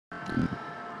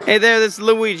Hey there, this is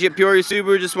Luigi at PEORIA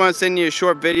Subaru. Just want to send you a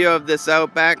short video of this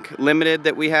Outback Limited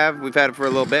that we have. We've had it for a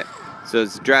little bit, so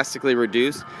it's drastically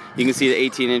reduced. You can see the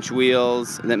 18-inch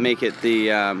wheels that make it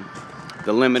the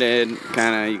Limited.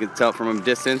 Kind of, you can tell from a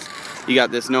distance. You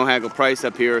got this no haggle price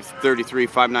up here,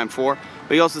 $33,594.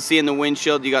 But you also see in the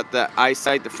windshield, you got the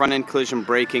eyesight, the front end collision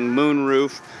braking, moon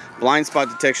roof, blind spot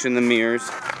detection in the mirrors,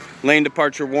 lane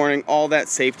departure warning, all that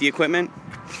safety equipment.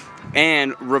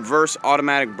 And reverse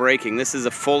automatic braking. This is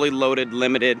a fully loaded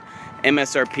Limited.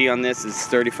 MSRP on this is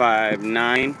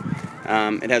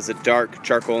 $35,900. It has a dark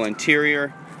charcoal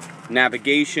interior,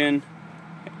 navigation,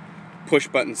 push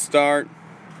button start,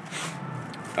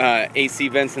 AC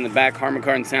vents in the back, Harman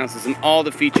Kardon sound system, all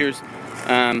the features.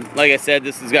 Like I said,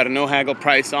 this has got a no haggle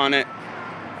price on it,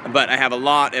 but I have a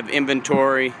lot of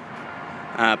inventory.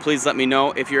 Please let me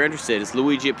know if you're interested. It's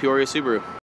Luigi at PEORIA Subaru.